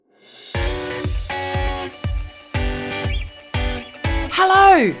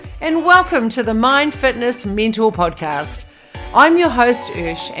Hello, and welcome to the Mind Fitness Mentor Podcast. I'm your host,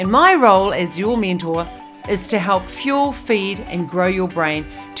 Ursh, and my role as your mentor is to help fuel, feed, and grow your brain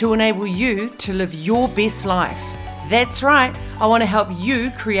to enable you to live your best life. That's right, I want to help you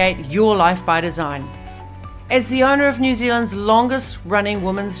create your life by design. As the owner of New Zealand's longest running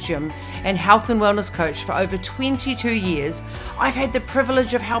women's gym and health and wellness coach for over 22 years, I've had the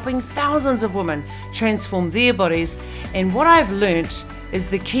privilege of helping thousands of women transform their bodies, and what I've learnt is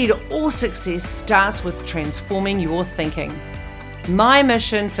the key to all success starts with transforming your thinking. My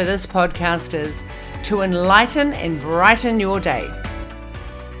mission for this podcast is to enlighten and brighten your day.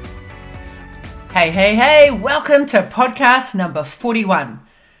 Hey, welcome to podcast number 41.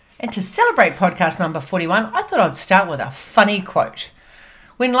 And to celebrate podcast number 41, I thought I'd start with a funny quote.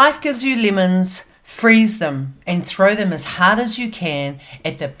 When life gives you lemons, freeze them and throw them as hard as you can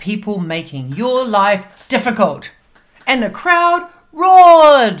at the people making your life difficult. And the crowd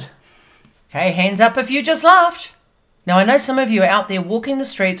roared. Okay, hands up if you just laughed. Now, I know some of you are out there walking the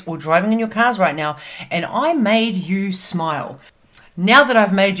streets or driving in your cars right now, and I made you smile. Now that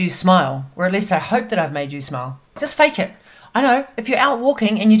I've made you smile, or at least I hope that I've made you smile, just fake it. I know, if you're out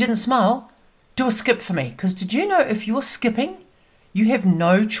walking and you didn't smile, do a skip for me. Because did you know if you're skipping, you have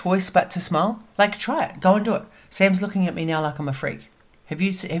no choice but to smile? Like, try it. Go and do it. Sam's looking at me now like I'm a freak. Have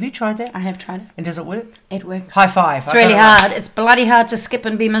you tried that? I have tried it. And does it work? It works. High five. It's really hard. It's bloody hard to skip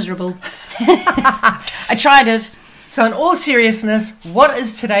and be miserable. I tried it. So in all seriousness, what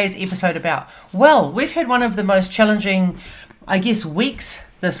is today's episode about? Well, we've had one of the most challenging, weeks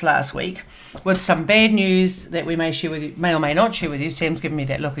this last week, with some bad news that we may share with you, may or may not share with you. Sam's giving me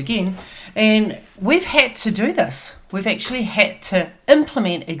that look again. And we've had to do this. We've actually had to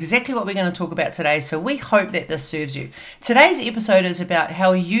implement exactly what we're going to talk about today. So we hope that this serves you. Today's episode is about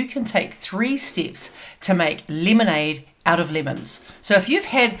how you can take 3 steps to make lemonade out of lemons. So if you've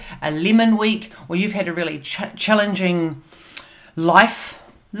had a lemon week, or you've had a really challenging life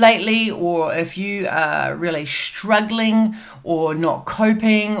lately, or if you are really struggling or not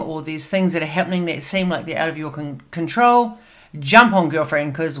coping, or there's things that are happening that seem like they're out of your control, jump on,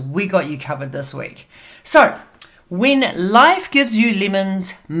 girlfriend, because we got you covered this week. So, when life gives you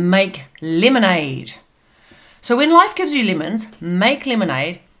lemons, make lemonade. So when life gives you lemons, make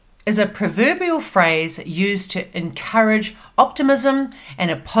lemonade is a proverbial phrase used to encourage optimism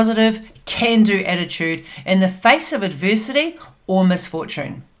and a positive can-do attitude in the face of adversity or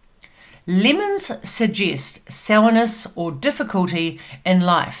misfortune. Lemons suggest sourness or difficulty in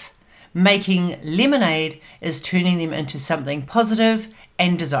life. Making lemonade is turning them into something positive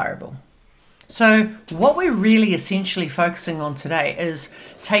and desirable. So what we're really essentially focusing on today is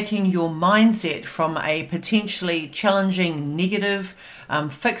taking your mindset from a potentially challenging, negative,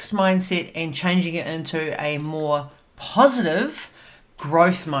 fixed mindset and changing it into a more positive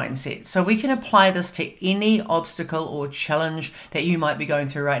growth mindset. So we can apply this to any obstacle or challenge that you might be going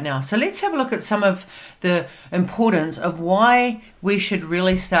through right now. So let's have a look at some of the importance of why we should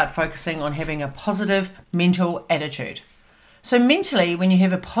really start focusing on having a positive mental attitude. So mentally, when you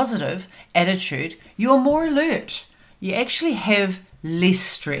have a positive attitude, you're more alert. You actually have less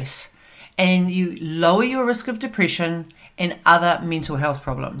stress, and you lower your risk of depression and other mental health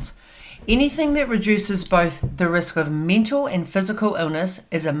problems. Anything that reduces both the risk of mental and physical illness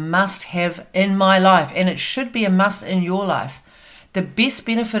is a must-have in my life, and it should be a must in your life. The best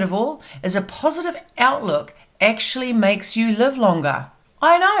benefit of all is a positive outlook actually makes you live longer.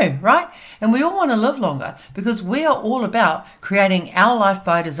 I know, right? And we all want to live longer because we are all about creating our life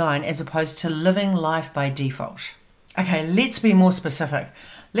by design as opposed to living life by default. Okay, let's be more specific.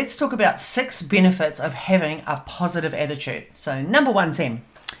 Let's talk about 6 benefits of having a positive attitude. So number 1, Sam.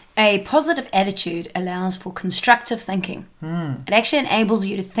 A positive attitude allows for constructive thinking. It actually enables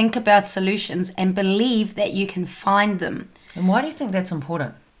you to think about solutions and believe that you can find them. And why do you think that's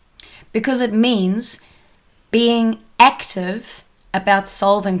important? Because it means being active about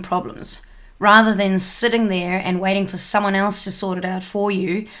solving problems rather than sitting there and waiting for someone else to sort it out for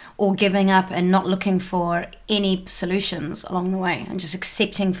you, or giving up and not looking for any solutions along the way and just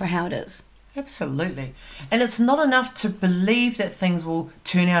accepting for how it is. Absolutely. And it's not enough to believe that things will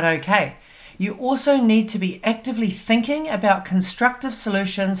turn out okay. You also need to be actively thinking about constructive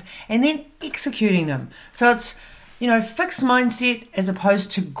solutions and then executing them. So it's, fixed mindset as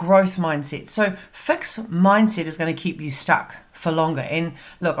opposed to growth mindset. So fixed mindset is going to keep you stuck for longer. And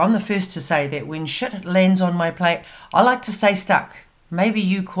look, I'm the first to say that when shit lands on my plate, I like to stay stuck. Maybe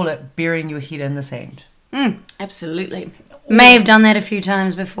you call it burying your head in the sand. Absolutely. May have done that a few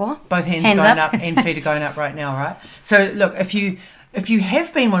times before. Both hands going up and feet are going up right now, right? So look, if you if you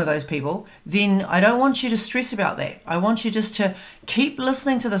have been one of those people, then I don't want you to stress about that. I want you just to keep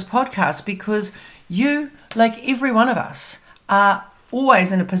listening to this podcast, because you, like every one of us, are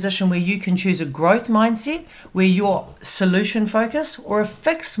always in a position where you can choose a growth mindset where you're solution focused, or a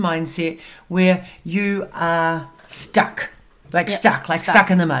fixed mindset where you are stuck. Stuck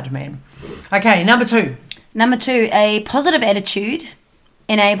in the mud, man. Okay, number 2. Number 2, a positive attitude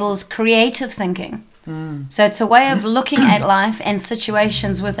enables creative thinking. So it's a way of looking at life and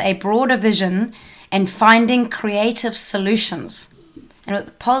situations with a broader vision and finding creative solutions. And with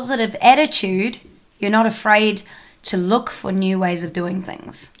a positive attitude, you're not afraid to look for new ways of doing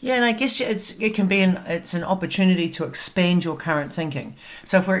things. Yeah, and I guess it's an opportunity to expand your current thinking.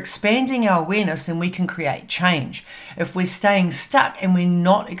 So if we're expanding our awareness, then we can create change. If we're staying stuck and we're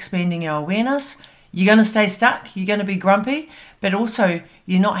not expanding our awareness, you're going to stay stuck, you're going to be grumpy, but also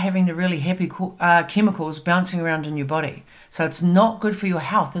you're not having the really happy chemicals bouncing around in your body. So it's not good for your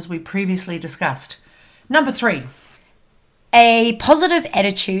health, as we previously discussed. Number 3. A positive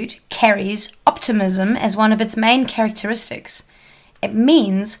attitude carries optimism as one of its main characteristics. It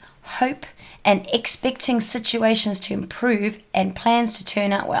means hope and expecting situations to improve and plans to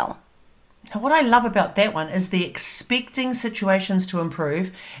turn out well. Now, what I love about that one is the expecting situations to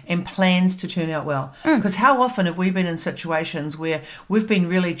improve and plans to turn out well. Because how often have we been in situations where we've been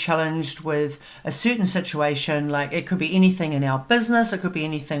really challenged with a certain situation? Like, it could be anything in our business, it could be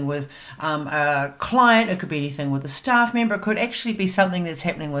anything with a client, it could be anything with a staff member, it could actually be something that's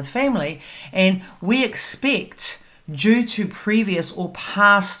happening with family. And we expect, due to previous or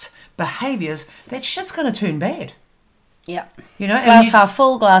past behaviors, that shit's going to turn bad. Yeah. You know, glass half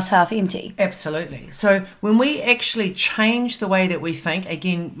full, glass half empty. Absolutely. So when we actually change the way that we think,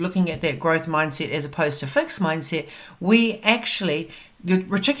 again, looking at that growth mindset as opposed to fixed mindset, the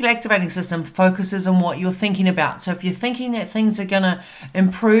reticular activating system focuses on what you're thinking about. So if you're thinking that things are going to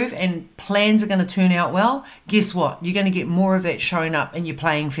improve and plans are going to turn out well, guess what? You're going to get more of that showing up in your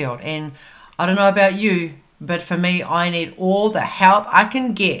playing field. And I don't know about you, but for me, I need all the help I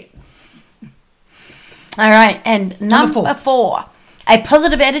can get. All right, and number 4. A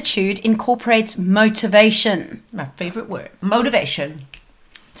positive attitude incorporates motivation. My favorite word, motivation.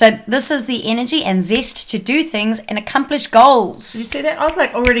 So this is the energy and zest to do things and accomplish goals. Did you see that? I was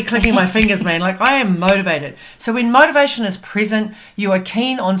like already clicking my fingers, man. Like, I am motivated. So when motivation is present, you are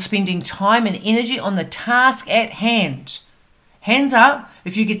keen on spending time and energy on the task at hand. Hands up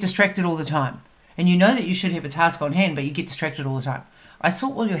if you get distracted all the time. And you know that you should have a task on hand, but you get distracted all the time. I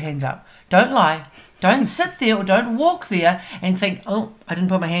saw all your hands up. Don't lie. Don't sit there or don't walk there and think, oh, I didn't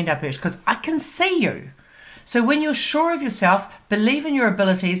put my hand up, because I can see you. So when you're sure of yourself, believe in your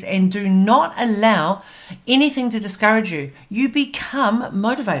abilities and do not allow anything to discourage you, you become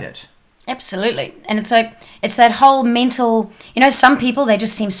motivated. Absolutely. And it's that whole mental, some people, they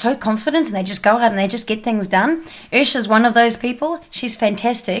just seem so confident and they just go out and they just get things done. Ursha's one of those people. She's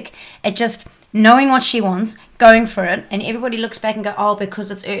fantastic at just knowing what she wants, going for it, and everybody looks back and go, oh,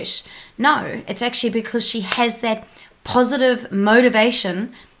 because it's Ursh. No, it's actually because she has that positive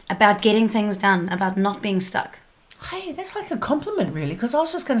motivation about getting things done, about not being stuck. Hey, that's like a compliment, really, because I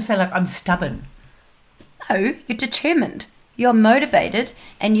was just going to say, like, I'm stubborn. No, you're determined. You're motivated,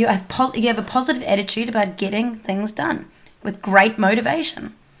 and you have a positive attitude about getting things done with great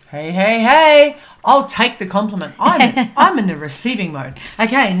motivation. Hey, I'll take the compliment. I'm in the receiving mode.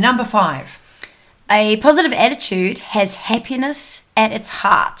 Okay, number 5. A positive attitude has happiness at its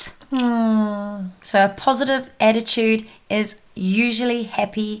heart. So a positive attitude is usually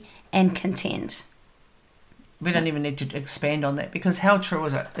happy and content. We don't even need to expand on that, because how true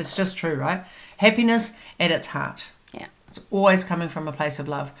is it? It's just true, right? Happiness at its heart. Yeah. It's always coming from a place of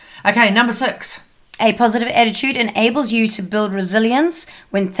love. Okay, number 6. A positive attitude enables you to build resilience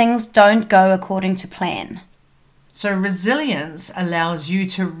when things don't go according to plan. So resilience allows you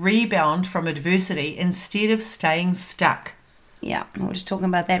to rebound from adversity instead of staying stuck. Yeah, we were just talking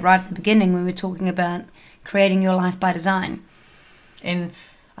about that right at the beginning when we were talking about creating your life by design. And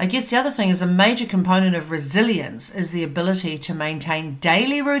I guess the other thing is, a major component of resilience is the ability to maintain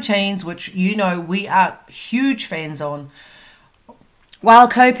daily routines, which we are huge fans on, while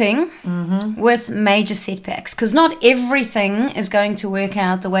coping with major setbacks, because not everything is going to work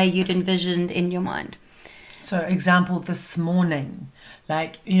out the way you'd envisioned in your mind. So, example, this morning,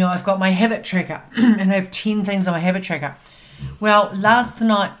 I've got my habit tracker and I have 10 things on my habit tracker. Well, last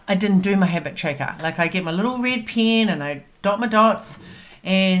night I didn't do my habit tracker. I get my little red pen and I dot my dots.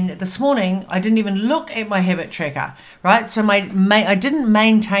 And this morning I didn't even look at my habit tracker, right? So I didn't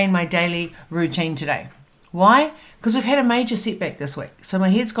maintain my daily routine today. Why? Because we've had a major setback this week. So my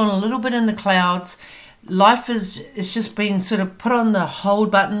head's gone a little bit in the clouds. life is just been sort of put on the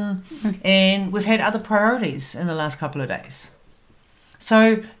hold button, and we've had other priorities in the last couple of days.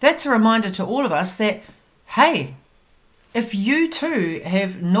 So that's a reminder to all of us that, hey, if you too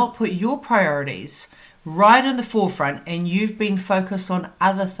have not put your priorities right in the forefront and you've been focused on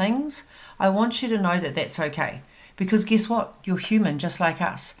other things, I want you to know that that's okay. Because guess what? You're human just like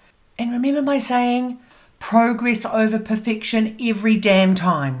us. And remember my saying, progress over perfection every damn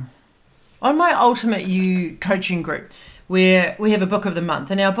time. On my Ultimate You coaching group, where we have a book of the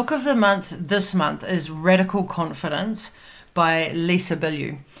month, and our book of the month this month is Radical Confidence by Lisa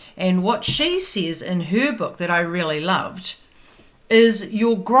Bilyeu. And what she says in her book that I really loved is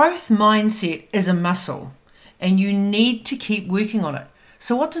your growth mindset is a muscle and you need to keep working on it.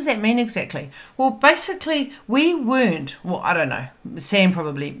 So what does that mean exactly? Well, basically, we weren't, I don't know, Sam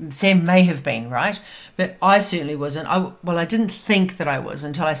may have been, right? But I certainly wasn't. I didn't think that I was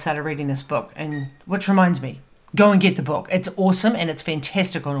until I started reading this book, and which reminds me, go and get the book. It's awesome and it's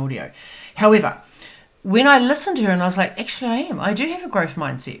fantastic on audio. However, when I listened to her and I was like, actually I do have a growth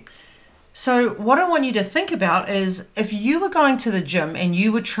mindset. So what I want you to think about is if you were going to the gym and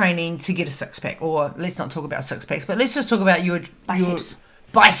you were training to get a six-pack, or let's not talk about six-packs, but let's just talk about your biceps.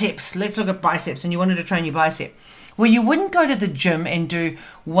 Let's look at biceps, and you wanted to train your bicep. Well, you wouldn't go to the gym and do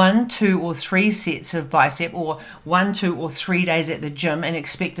 1, 2, or 3 sets of bicep, or 1, 2, or 3 days at the gym and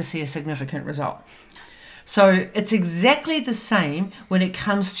expect to see a significant result. So it's exactly the same when it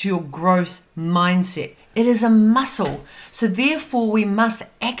comes to your growth mindset. It is a muscle. So therefore, we must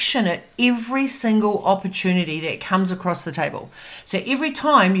action it every single opportunity that comes across the table. So every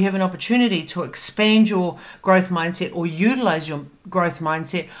time you have an opportunity to expand your growth mindset or utilize your growth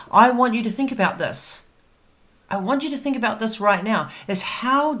mindset, I want you to think about this. I want you to think about this right now, is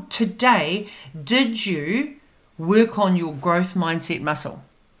how today did you work on your growth mindset muscle?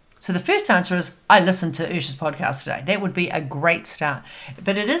 So the first answer is, I listened to Ursha's podcast today. That would be a great start.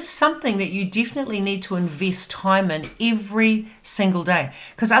 But it is something that you definitely need to invest time in every single day,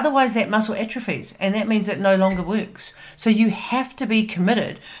 because otherwise that muscle atrophies and that means it no longer works. So you have to be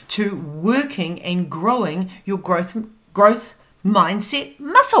committed to working and growing your growth mindset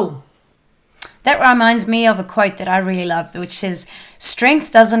muscle. That reminds me of a quote that I really love, which says,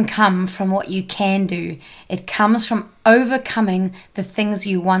 strength doesn't come from what you can do. It comes from overcoming the things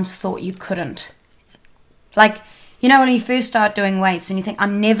you once thought you couldn't. Like, you know, when you first start doing weights and you think,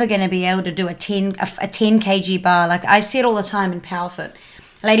 I'm never going to be able to do a 10 kg bar. Like I see it all the time in PowerFit.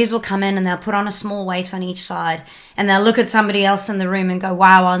 Ladies will come in and they'll put on a small weight on each side and they'll look at somebody else in the room and go,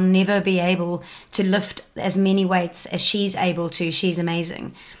 wow, I'll never be able to lift as many weights as she's able to. She's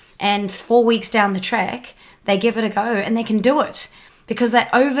amazing. And 4 weeks down the track, they give it a go and they can do it because they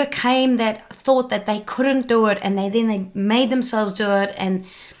overcame that thought that they couldn't do it, and they made themselves do it. And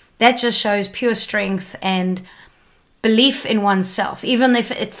that just shows pure strength and belief in oneself, even if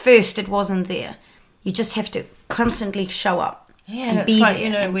at first it wasn't there. You just have to constantly show up. Yeah, and it's like, you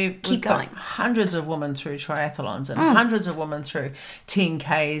know, we've keep going. Hundreds of women through triathlons and hundreds of women through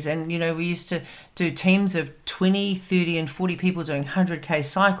 10Ks. And, you know, we used to do teams of 20, 30 and 40 people doing 100K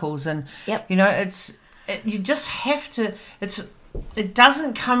cycles. And, you know, you just have to, it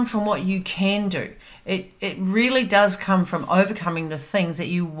doesn't come from what you can do. It really does come from overcoming the things that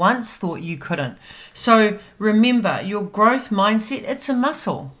you once thought you couldn't. So remember, your growth mindset, it's a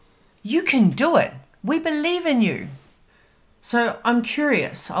muscle. You can do it. We believe in you. So I'm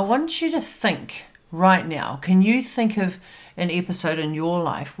curious, I want you to think right now, can you think of an episode in your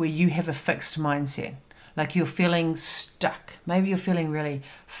life where you have a fixed mindset? Like you're feeling stuck. Maybe you're feeling really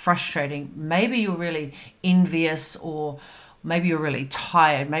frustrating. Maybe you're really envious, or maybe you're really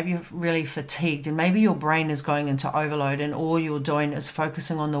tired. Maybe you're really fatigued, and maybe your brain is going into overload and all you're doing is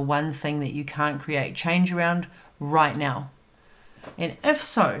focusing on the one thing that you can't create change around right now. And if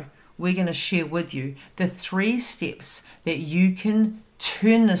so, we're going to share with you the 3 steps that you can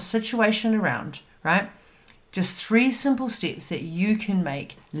turn this situation around, right? Just 3 simple steps that you can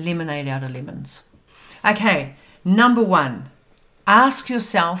make lemonade out of lemons. Okay, number 1, ask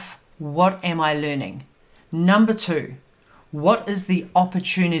yourself, what am I learning? Number 2, what is the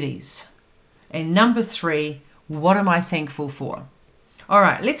opportunities? And number 3, what am I thankful for? All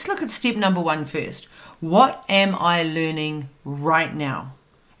right, let's look at step number 1 first. What am I learning right now?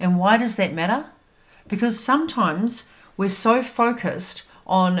 And why does that matter? Because sometimes we're so focused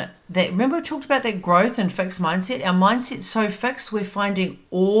on that. Remember we talked about that growth and fixed mindset? Our mindset's so fixed, we're finding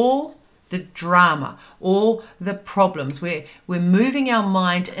all the drama, all the problems. We're moving our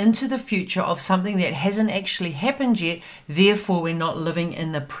mind into the future of something that hasn't actually happened yet, therefore we're not living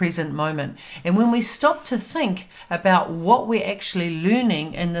in the present moment. And when we stop to think about what we're actually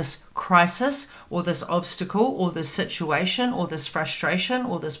learning in this crisis or this obstacle or this situation or this frustration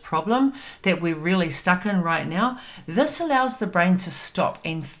or this problem that we're really stuck in right now, this allows the brain to stop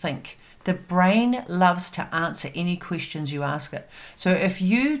and think. The brain loves to answer any questions you ask it. So if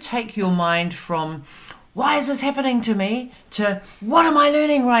you take your mind from, why is this happening to me, to what am I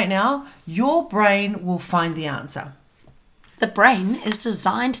learning right now, your brain will find the answer. The brain is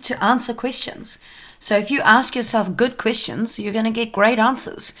designed to answer questions. So if you ask yourself good questions, you're going to get great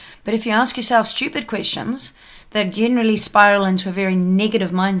answers. But if you ask yourself stupid questions that generally spiral into a very negative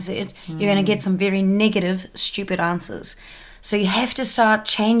mindset, you're going to get some very negative, stupid answers. So you have to start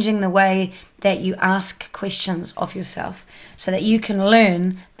changing the way that you ask questions of yourself so that you can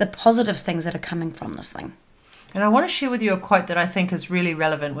learn the positive things that are coming from this thing. And I want to share with you a quote that I think is really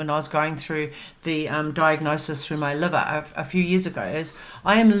relevant when I was going through the diagnosis through my liver a few years ago. Is,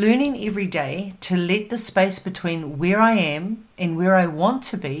 I am learning every day to let the space between where I am and where I want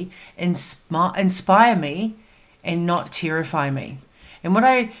to be inspire me and not terrify me. And what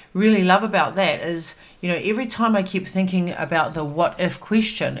I really love about that is, every time I kept thinking about the what if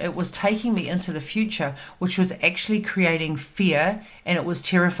question, it was taking me into the future, which was actually creating fear, and it was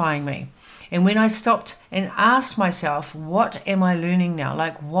terrifying me. And when I stopped and asked myself, what am I learning now?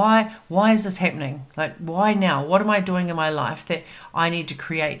 Like, why is this happening? Like, why now? What am I doing in my life that I need to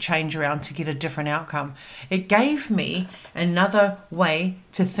create change around to get a different outcome? It gave me another way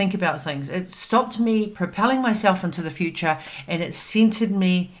to think about things. It stopped me propelling myself into the future, and it centered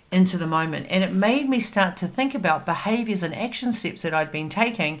me into the moment. And it made me start to think about behaviors and action steps that I'd been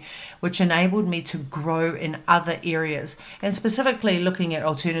taking, which enabled me to grow in other areas. And specifically looking at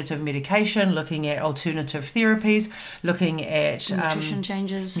alternative medication, looking at alternative therapies, looking at Nutrition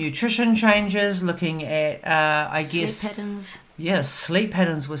changes, looking at, sleep patterns. Yes, sleep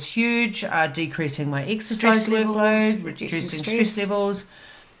patterns was huge, decreasing my exercise workload, reducing stress levels,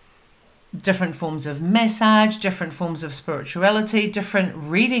 different forms of massage, different forms of spirituality, different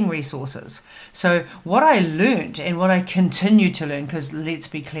reading resources. So what I learned and what I continue to learn, because let's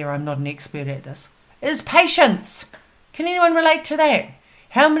be clear, I'm not an expert at this, is patience. Can anyone relate to that?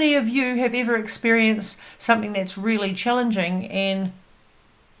 How many of you have ever experienced something that's really challenging and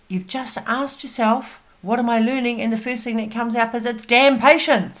you've just asked yourself, what am I learning? And the first thing that comes up is it's damn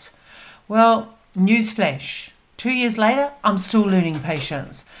patience. Well, newsflash. 2 years later, I'm still learning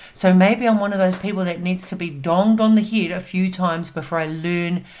patience. So maybe I'm one of those people that needs to be donged on the head a few times before I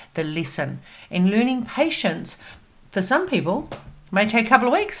learn the lesson. And learning patience, for some people, may take a couple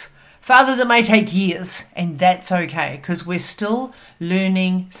of weeks. For others, it may take years. And that's okay, because we're still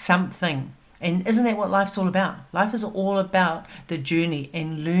learning something. And isn't that what life's all about? Life is all about the journey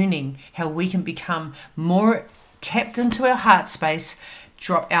and learning how we can become more tapped into our heart space,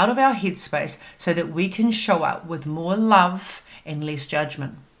 drop out of our head space so that we can show up with more love and less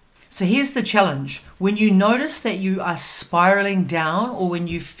judgment. So here's the challenge. When you notice that you are spiraling down, or when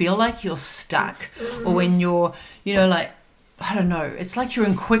you feel like you're stuck, or when you're, it's like you're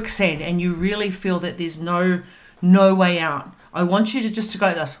in quicksand and you really feel that there's no way out. I want you to just to go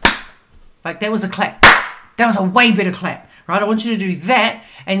like this. Like that was a clap. That was a way better clap, right? I want you to do that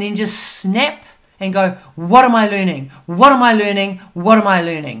and then just snap and go, what am I learning? What am I learning? What am I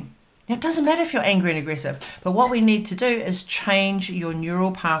learning? Now, it doesn't matter if you're angry and aggressive, but what we need to do is change your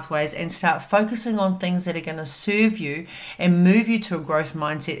neural pathways and start focusing on things that are going to serve you and move you to a growth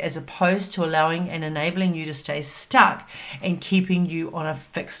mindset, as opposed to allowing and enabling you to stay stuck and keeping you on a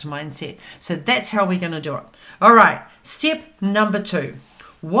fixed mindset. So that's how we're going to do it. All right, step number 2.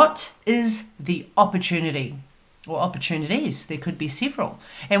 What is the opportunity or opportunities? There could be several.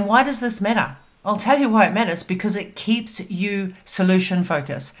 And why does this matter? I'll tell you why it matters, because it keeps you solution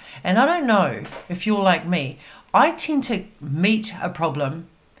focused. And I don't know if you're like me. I tend to meet a problem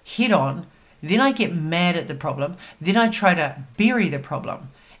head on, then I get mad at the problem, then I try to bury the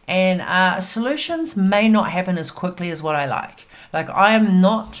problem. And solutions may not happen as quickly as what I like.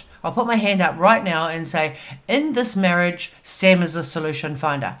 I'll put my hand up right now and say, in this marriage, Sam is a solution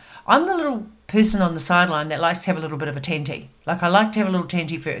finder. I'm the little person on the sideline that likes to have a little bit of a tenty. Like, I like to have a little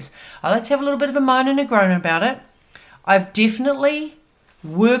tenty first. I like to have a little bit of a moan and a groan about it. I've definitely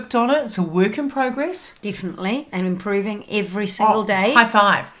worked on it. It's a work in progress. Definitely. And improving every single day. High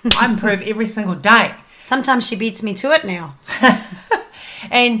five. I improve every single day. Sometimes she beats me to it now.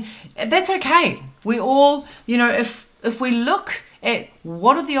 And that's okay. We all, if we look at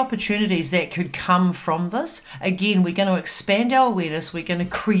what are the opportunities that could come from this. Again, we're going to expand our awareness. We're going to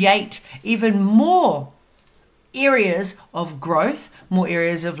create even more areas of growth, more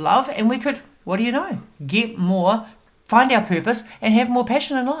areas of love, and we could, what do you know, get more, find our purpose, and have more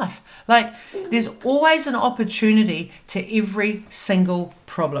passion in life. Like, there's always an opportunity to every single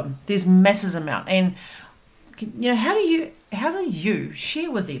problem. There's masses amount. And, you know, how do you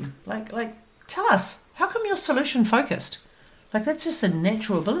share with them? Like, tell us, how come you're solution focused? Like, that's just a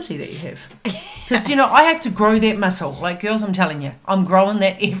natural ability that you have. Because, you know, I have to grow that muscle. Like, girls, I'm telling you, I'm growing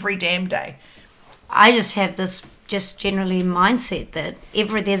that every damn day. I just have this generally mindset that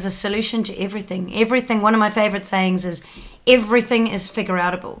there's a solution to everything. Everything, one of my favorite sayings is, everything is figure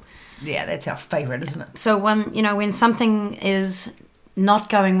outable. Yeah, that's our favorite, isn't it? So when something is not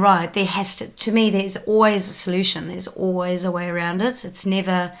going right, there's always a solution. There's always a way around it. It's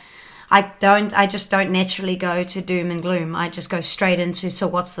never, I just don't naturally go to doom and gloom. I just go straight into, so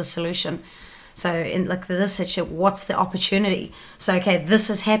what's the solution? So in like this situation, what's the opportunity? So, okay, this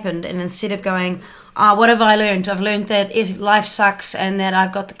has happened. And instead of going, what have I learned? I've learned that life sucks and that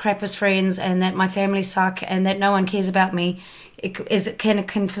I've got the crappiest friends and that my family suck and that no one cares about me. It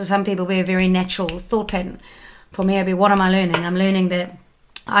can for some people be a very natural thought pattern. For me, it'd be, what am I learning? I'm learning that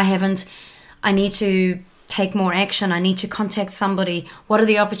I need to take more action. I need to contact somebody. What are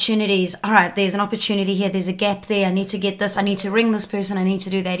the opportunities? All right, there's an opportunity here. There's a gap there. I need to get this. I need to ring this person. I need to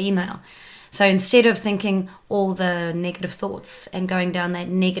do that email. So instead of thinking all the negative thoughts and going down that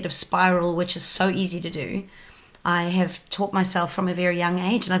negative spiral, which is so easy to do, I have taught myself from a very young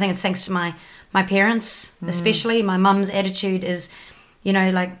age. And I think it's thanks to my parents, especially. My mum's attitude is, you know,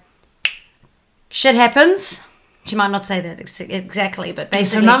 like, shit happens. She might not say that exactly, but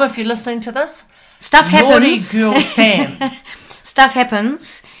basically. So, Mum, if you're listening to this, stuff happens. Naughty girl fan. Stuff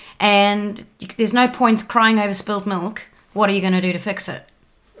happens, and there's no point crying over spilt milk. What are you going to do to fix it?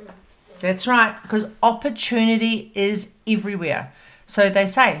 That's right, because opportunity is everywhere. So they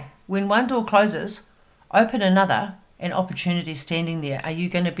say, when one door closes, open another, and opportunity standing there. Are you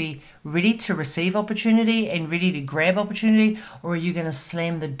going to be ready to receive opportunity and ready to grab opportunity, or are you going to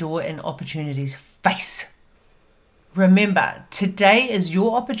slam the door in opportunity's face? Remember, today is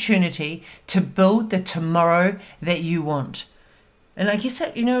your opportunity to build the tomorrow that you want. And I guess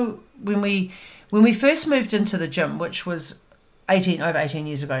that, you know, when we first moved into the gym, which was over 18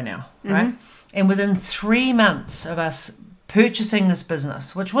 years ago now, right? Mm-hmm. And within 3 months of us purchasing this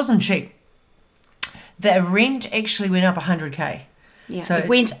business, which wasn't cheap, the rent actually went up 100K. Yeah, so it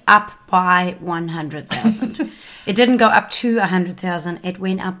went up by 100,000. It didn't go up to 100,000. It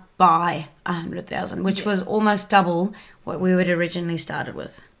went up by 100,000, which was almost double what we would originally started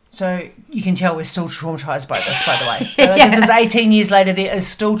with. So you can tell we're still traumatized by this, by the way. This is 18 years later. There is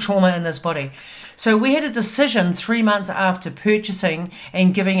still trauma in this body. So we had a decision 3 months after purchasing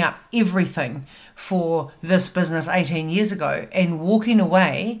and giving up everything for this business 18 years ago and walking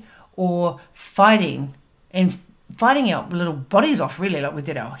away or fighting our little bodies off, really. Like, we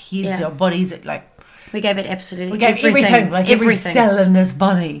did our heads, our bodies, we gave it absolutely. We gave everything, like every cell in this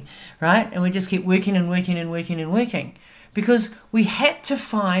body, right? And we just kept working and working and working and working because we had to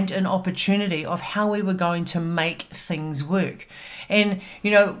find an opportunity of how we were going to make things work. And,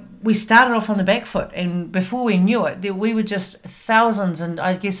 you know, we started off on the back foot, and before we knew it, we were just thousands, and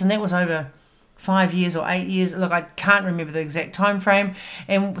that was over 5 years or 8 years. Look, I can't remember the exact time frame.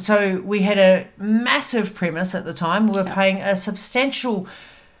 And so we had a massive premise at the time. We were paying a substantial,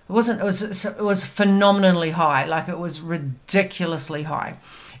 it was phenomenally high. Like, it was ridiculously high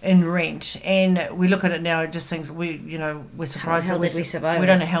in rent. And we look at it now, it just thinks we're surprised how did we survive. We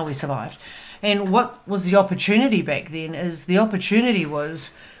don't know how we survived. And what was the opportunity back then is the opportunity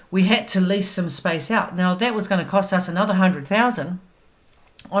was we had to lease some space out. Now, that was going to cost us another 100,000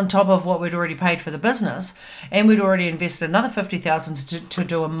 on top of what we'd already paid for the business, and we'd already invested another 50,000 to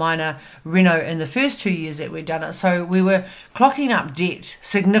do a minor reno in the first 2 years that we'd done it. So we were clocking up debt,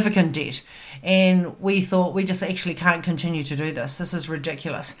 significant debt, and we thought we just actually can't continue to do this. This is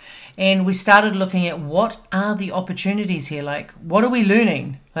ridiculous. And we started looking at what are the opportunities here. Like, what are we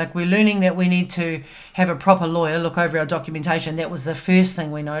learning? Like, we're learning that we need to have a proper lawyer look over our documentation. That was the first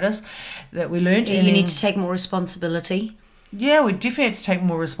thing we noticed that we learned. You need to take more responsibility. Yeah, we definitely have to take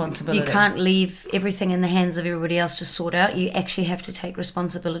more responsibility. You can't leave everything in the hands of everybody else to sort out. You actually have to take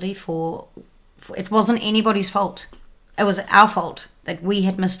responsibility for it wasn't anybody's fault. It was our fault that we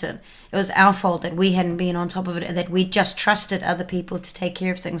had missed it. It was our fault that we hadn't been on top of it, that we just trusted other people to take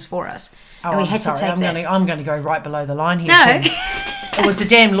care of things for us. Oh, and we had to take that. I'm going to go right below the line here. No. It was the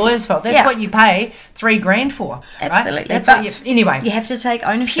damn lawyer's fault. That's what you pay $3,000 for. Right? Absolutely. That's but what anyway. you have to take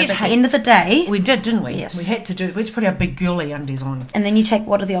ownership Pet at the end of the day. We did, didn't we? Yes. We had to do. We had to put our big girly undies on. And then you take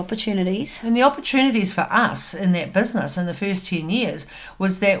what are the opportunities? And the opportunities for us in that business in the first 10 years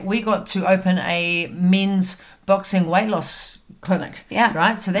was that we got to open a men's boxing weight loss clinic. Yeah.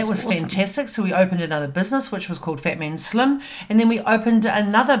 Right? So that was awesome. fantastic. So we opened another business, which was called Fat Man Slim. And then we opened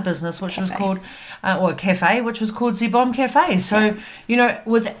another business, which was called, or a cafe, which was called Zebom Cafe. So, you know,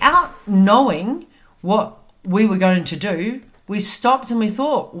 without knowing what we were going to do, we stopped and we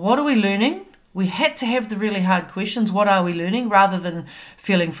thought, what are we learning? We had to have the really hard questions. What are we learning, rather than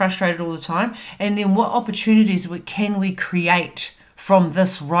feeling frustrated all the time? And then what opportunities can we create from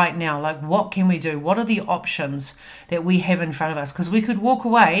this right now? Like, what can we do? What are the options that we have in front of us? Because we could walk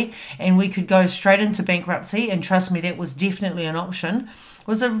away and we could go straight into bankruptcy. And trust me, that was definitely an option. It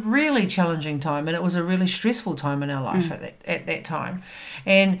was a really challenging time, and it was a really stressful time in our life at that time.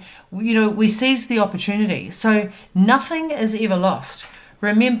 And, you know, we seized the opportunity. So nothing is ever lost.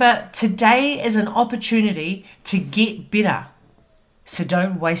 Remember, today is an opportunity to get better. So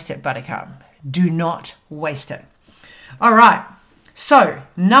don't waste it, Buttercup. Do not waste it. All right. So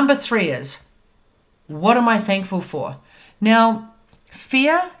number 3 is, what am I thankful for? Now,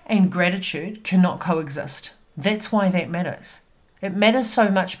 fear and gratitude cannot coexist. That's why that matters. It matters so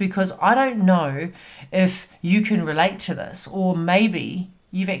much because I don't know if you can relate to this, or maybe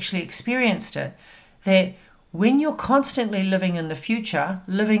you've actually experienced it, that when you're constantly living in the future,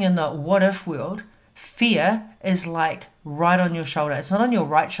 living in the what if world, fear is like right on your shoulder. It's not on your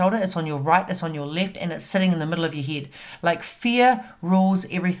right shoulder, it's on your right, it's on your left, and it's sitting in the middle of your head. Like, fear rules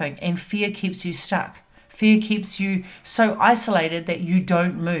everything, and fear keeps you stuck. Fear keeps you so isolated that you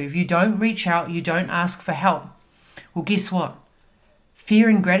don't move, you don't reach out, you don't ask for help. Well, guess what? Fear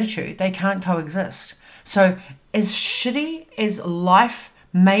and gratitude, they can't coexist. So as shitty as life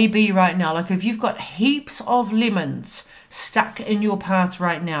may be right now, like if you've got heaps of lemons stuck in your path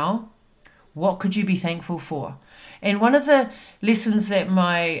right now, what could you be thankful for? And one of the lessons that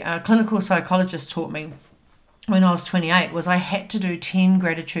my clinical psychologist taught me when I was 28 was I had to do 10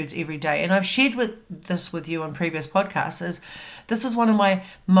 gratitudes every day. And I've shared this with you on previous podcasts. This is one of my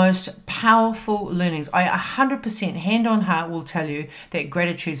most powerful learnings. I 100% hand on heart will tell you that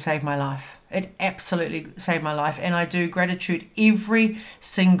gratitude saved my life. It absolutely saved my life. And I do gratitude every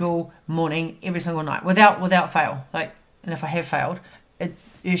single morning, every single night, without fail. Like, and if I have failed,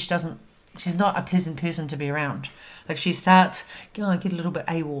 she's not a pleasant person to be around. Like, she starts, I get a little bit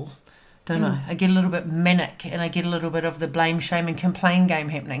AWOL, don't I? I get a little bit manic, and I get a little bit of the blame, shame, and complain game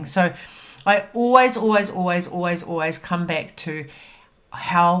happening. So I always come back to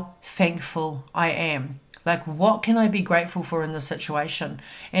how thankful I am. Like, what can I be grateful for in this situation?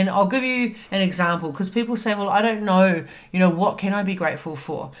 And I'll give you an example, because people say, well, I don't know, what can I be grateful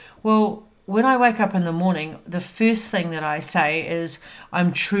for? Well, when I wake up in the morning, the first thing that I say is,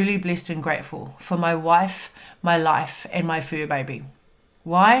 I'm truly blessed and grateful for my wife, my life, and my fur baby.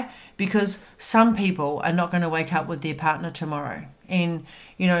 Why? Because some people are not going to wake up with their partner tomorrow. And,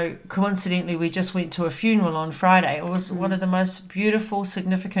 coincidentally, we just went to a funeral on Friday. It was one of the most beautiful,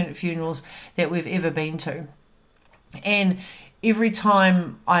 significant funerals that we've ever been to. And every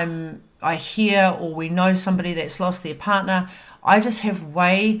time I hear or we know somebody that's lost their partner, I just have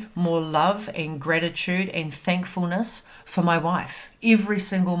way more love and gratitude and thankfulness for my wife. Every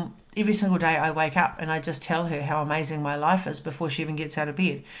single day I wake up and I just tell her how amazing my life is before she even gets out of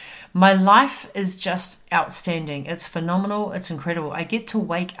bed. My life is just outstanding. It's phenomenal. It's incredible. I get to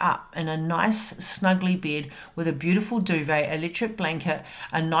wake up in a nice snuggly bed with a beautiful duvet, electric blanket,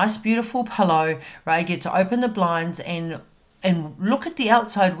 a nice beautiful pillow, right? I get to open the blinds and look at the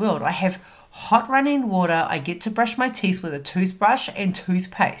outside world. I have hot running water. I get to brush my teeth with a toothbrush and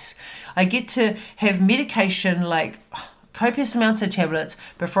toothpaste. I get to have medication, like copious amounts of tablets,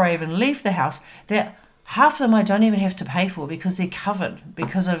 before I even leave the house, that half of them I don't even have to pay for because they're covered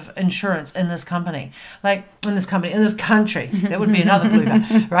because of insurance in this company. Like, in this country. That would be another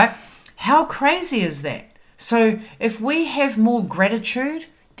blooper, right? How crazy is that? So if we have more gratitude,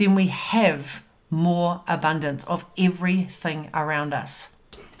 then we have more abundance of everything around us.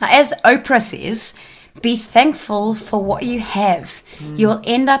 Now, as Oprah says, be thankful for what you have. You'll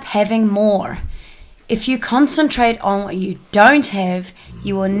end up having more. If you concentrate on what you don't have,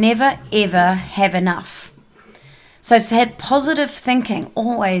 you will never, ever have enough. So it's had positive thinking,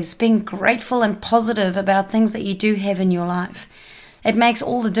 always being grateful and positive about things that you do have in your life. It makes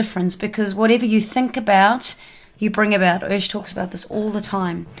all the difference, because whatever you think about, you bring about. Ursh talks about this all the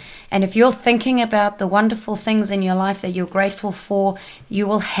time. And if you're thinking about the wonderful things in your life that you're grateful for, you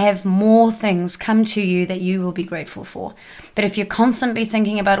will have more things come to you that you will be grateful for. But if you're constantly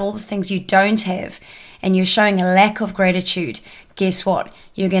thinking about all the things you don't have and you're showing a lack of gratitude, guess what?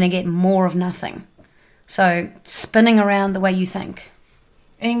 You're going to get more of nothing. So spinning around the way you think.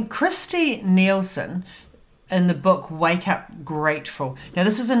 And Christy Nielsen, in the book Wake Up Grateful. Now,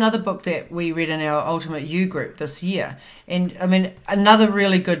 this is another book that we read in our Ultimate You group this year. And, I mean, another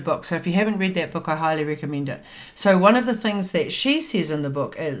really good book. So if you haven't read that book, I highly recommend it. So one of the things that she says in the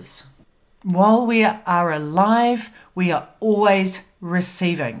book is, while we are alive, we are always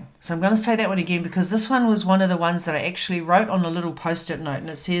receiving. So I'm going to say that one again because this one was one of the ones that I actually wrote on a little post-it note. And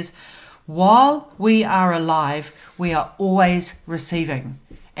it says, while we are alive, we are always receiving.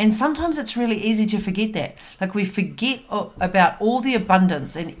 And sometimes it's really easy to forget that. Like we forget about all the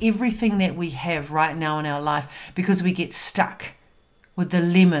abundance and everything that we have right now in our life because we get stuck with the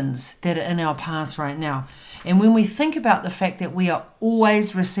lemons that are in our path right now. And when we think about the fact that we are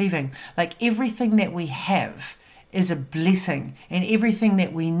always receiving, like everything that we have is a blessing and everything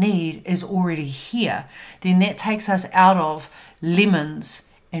that we need is already here, then that takes us out of lemons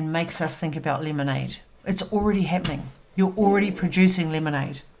and makes us think about lemonade. It's already happening. You're already producing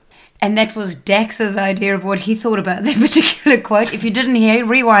lemonade. And that was Dax's idea of what he thought about that particular quote. If you didn't hear,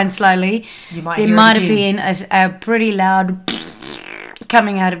 rewind slowly. There might have been a pretty loud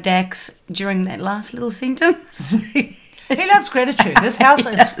coming out of Dax during that last little sentence. He loves gratitude. This house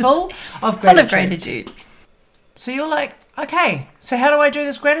is full of gratitude. Full of gratitude. So you're like, okay, so how do I do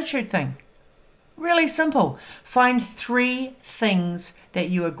this gratitude thing? Really simple. Find 3 things that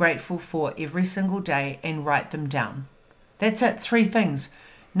you are grateful for every single day and write them down. That's it, 3 things.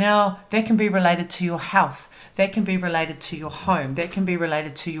 Now, that can be related to your health. That can be related to your home. That can be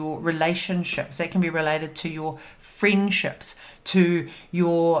related to your relationships. That can be related to your friendships, to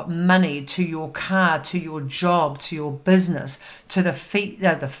your money, to your car, to your job, to your business, to the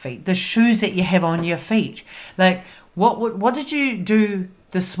shoes that you have on your feet. Like, what did you do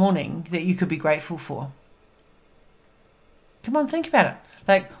this morning that you could be grateful for? Come on, think about it.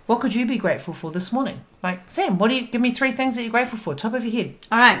 Like, what could you be grateful for this morning? Like, Sam, give me 3 things that you're grateful for, top of your head.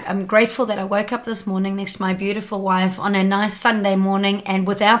 All right, I'm grateful that I woke up this morning next to my beautiful wife on a nice Sunday morning and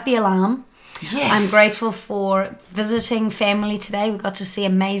without the alarm. Yes. I'm grateful for visiting family today. We got to see a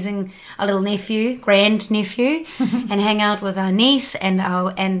little nephew, grand-nephew, and hang out with our niece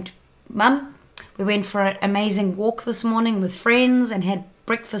and mum. We went for an amazing walk this morning with friends and had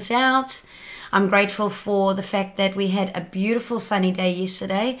breakfast out. I'm grateful for the fact that we had a beautiful sunny day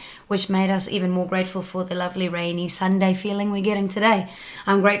yesterday, which made us even more grateful for the lovely rainy Sunday feeling we're getting today.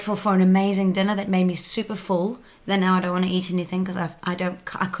 I'm grateful for an amazing dinner that made me super full. Then now I don't want to eat anything because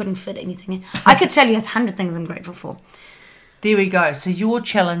I couldn't fit anything in. I could tell you 100 things I'm grateful for. There we go. So your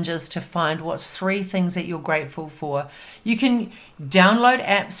challenge is to find what's 3 things that you're grateful for. You can download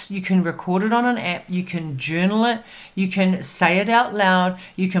apps. You can record it on an app. You can journal it. You can say it out loud.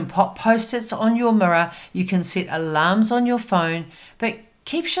 You can pop Post-its on your mirror. You can set alarms on your phone. But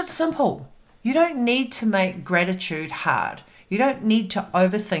keep shit simple. You don't need to make gratitude hard. You don't need to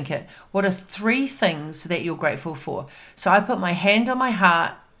overthink it. What are 3 things that you're grateful for? So I put my hand on my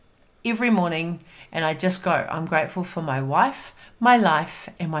heart every morning and I just go, I'm grateful for my wife, my life,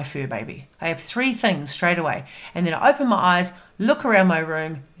 and my fur baby. I have 3 things straight away. And then I open my eyes, look around my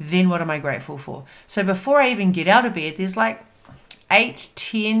room, then what am I grateful for? So before I even get out of bed, there's like 8,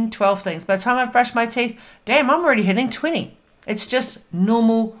 10, 12 things. By the time I've brushed my teeth, damn, I'm already hitting 20. It's just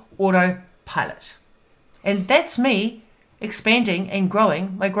normal autopilot. And that's me expanding and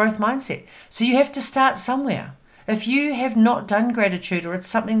growing my growth mindset. So you have to start somewhere. If you have not done gratitude or it's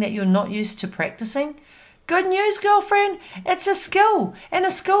something that you're not used to practicing, good news, girlfriend, it's a skill. And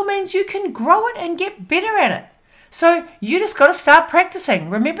a skill means you can grow it and get better at it. So you just got to start practicing.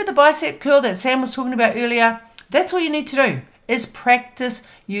 Remember the bicep curl that Sam was talking about earlier? That's all you need to do is practice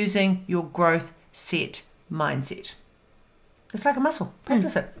using your growth set mindset. It's like a muscle.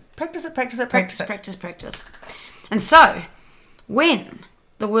 Practice it. Practice it, practice it, practice it. Practice. And so, when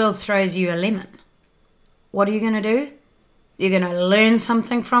the world throws you a lemon, what are you going to do? You're going to learn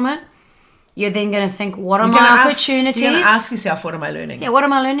something from it. You're then going to think, what are my opportunities? You're going to ask yourself, what am I learning? Yeah, what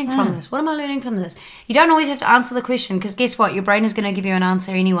am I learning from this? What am I learning from this? You don't always have to answer the question because guess what? Your brain is going to give you an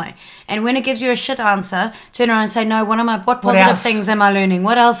answer anyway. And when it gives you a shit answer, turn around and say, no, what positive things am I learning?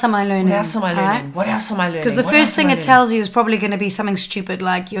 What else am I learning? What else am I learning? Right? What else am I learning? Because the first thing it tells you is probably going to be something stupid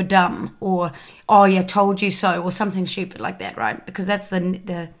like you're dumb or, oh, yeah, told you so or something stupid like that, right? Because that's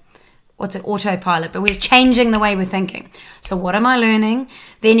the autopilot, but we're changing the way we're thinking. So what am I learning?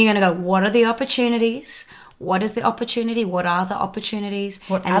 Then you're going to go, what are the opportunities? what is the opportunity? What are the opportunities?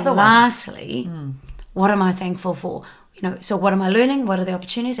 What and other then ones? lastly, what am I thankful for? So what am I learning? What are the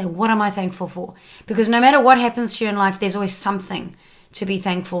opportunities? And what am I thankful for? Because no matter what happens to you in life, there's always something to be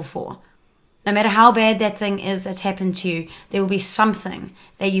thankful for. No matter how bad that thing is that's happened to you, there will be something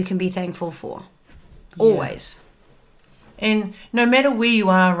that you can be thankful for. Always. And no matter where you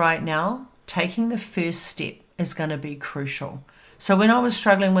are right now, taking the first step is going to be crucial. So when I was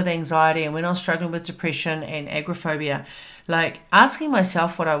struggling with anxiety and when I was struggling with depression and agoraphobia, like asking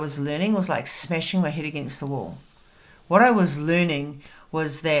myself what I was learning was like smashing my head against the wall. What I was learning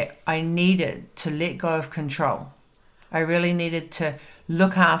was that I needed to let go of control. I really needed to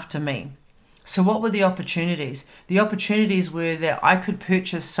look after me. So what were the opportunities? The opportunities were that I could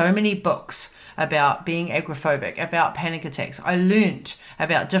purchase so many books about being agoraphobic, about panic attacks. I learned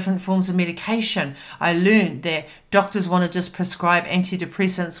about different forms of medication. I learned that doctors want to just prescribe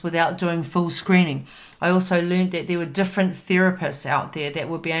antidepressants without doing full screening. I also learned that there were different therapists out there that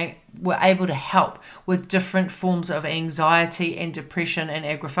were able to help with different forms of anxiety and depression and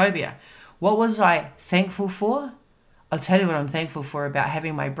agoraphobia. What was I thankful for? I'll tell you what I'm thankful for about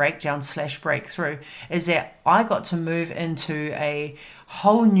having my breakdown/breakthrough is that I got to move into a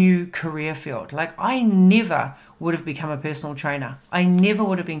whole new career field. Like I never would have become a personal trainer. I never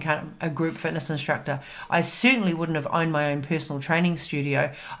would have become a group fitness instructor. I certainly wouldn't have owned my own personal training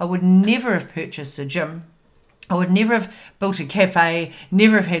studio. I would never have purchased a gym. I would never have built a cafe,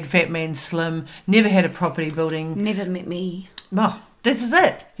 never have had Fat Man Slim, never had a property building. Never met me. Oh, this is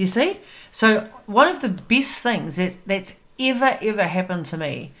it, you see? So one of the best things that's ever happened to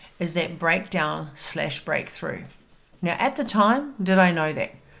me is that breakdown/breakthrough. Now, at the time, did I know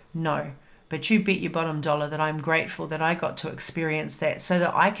that? No. But you bet your bottom dollar that I'm grateful that I got to experience that so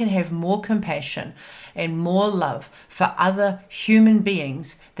that I can have more compassion and more love for other human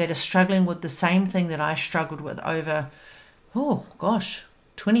beings that are struggling with the same thing that I struggled with over,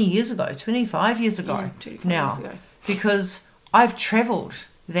 20 years ago, 25 years ago. Yeah, 25 now. years ago. Because I've traveled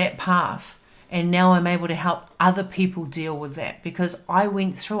that path and now I'm able to help other people deal with that because I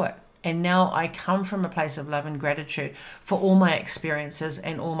went through it. And now I come from a place of love and gratitude for all my experiences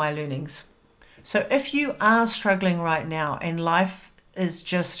and all my learnings. So if you are struggling right now and life is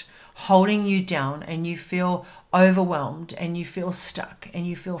just holding you down and you feel overwhelmed and you feel stuck and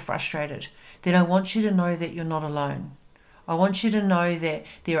you feel frustrated, then I want you to know that you're not alone. I want you to know that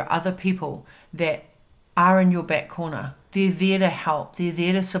there are other people that are in your back corner. They're there to help. They're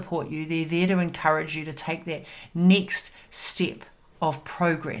there to support you. They're there to encourage you to take that next step of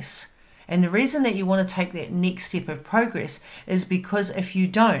progress. And the reason that you want to take that next step of progress is because if you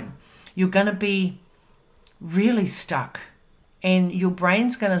don't, you're going to be really stuck and your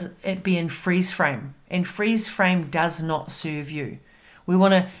brain's going to be in freeze frame. And freeze frame does not serve you. We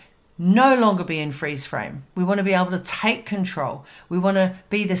want to no longer be in freeze frame. We want to be able to take control. We want to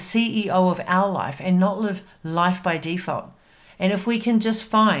be the CEO of our life and not live life by default. And if we can just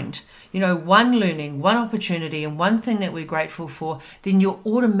find, one learning, one opportunity, and one thing that we're grateful for, then you're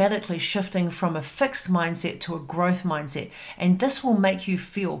automatically shifting from a fixed mindset to a growth mindset. And this will make you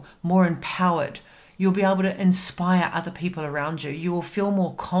feel more empowered. You'll be able to inspire other people around you. You will feel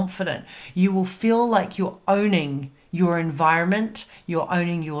more confident. You will feel like you're owning your environment, you're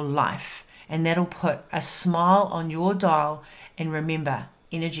owning your life. And that'll put a smile on your dial. And remember,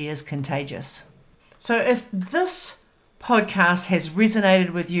 energy is contagious. So if this podcast has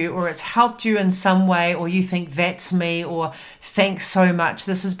resonated with you or it's helped you in some way or you think that's me or thanks so much,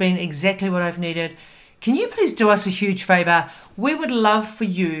 this has been exactly what I've needed, can you please do us a huge favor? We would love for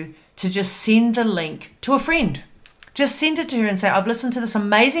you to just send the link to a friend. Just send it to her and say, I've listened to this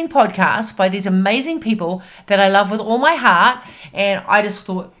amazing podcast by these amazing people that I love with all my heart and I just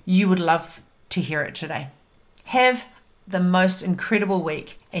thought you would love to hear it today. Have the most incredible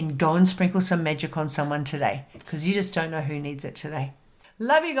week and go and sprinkle some magic on someone today because you just don't know who needs it today.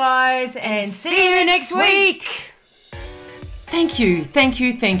 Love you guys and See you next week. Thank you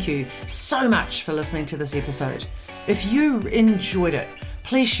so much for listening to this episode. If you enjoyed it,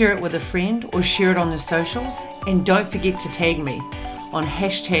 please share it with a friend or share it on the socials and don't forget to tag me on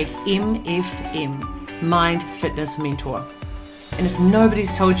 #MFM Mind Fitness Mentor. And if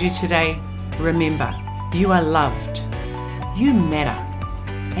nobody's told you today, remember, you are loved. You matter,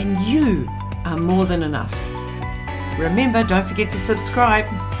 and you are more than enough. Remember, don't forget to subscribe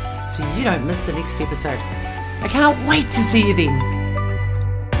so you don't miss the next episode. I can't wait to see you then.